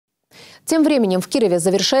Тем временем в Кирове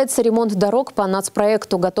завершается ремонт дорог по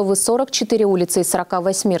нацпроекту. Готовы 44 улицы из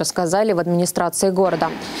 48, рассказали в администрации города.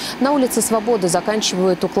 На улице Свободы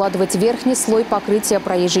заканчивают укладывать верхний слой покрытия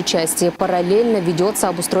проезжей части. Параллельно ведется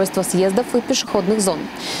обустройство съездов и пешеходных зон.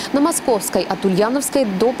 На Московской от Ульяновской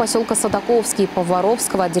до поселка Садаковский,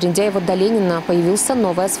 Поваровского, от Дерендяева до Ленина появился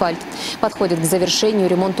новый асфальт. Подходит к завершению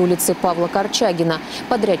ремонт улицы Павла Корчагина.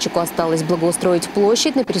 Подрядчику осталось благоустроить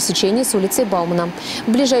площадь на пересечении с улицей Баумана.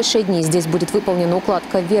 В ближайшие дни здесь будет выполнена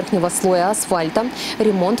укладка верхнего слоя асфальта.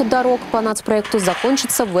 Ремонт дорог по нацпроекту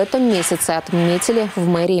закончится в этом месяце, отметили в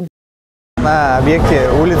мэрии. На объекте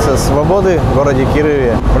улицы Свободы в городе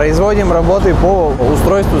Кирове производим работы по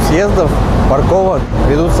устройству съездов, парковок.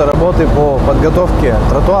 Ведутся работы по подготовке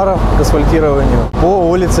тротуаров к асфальтированию. По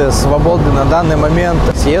улице Свободы на данный момент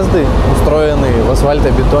съезды устроены в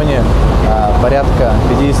асфальтобетоне порядка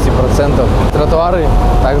 50%. Тротуары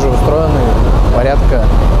также устроены порядка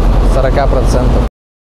 40%.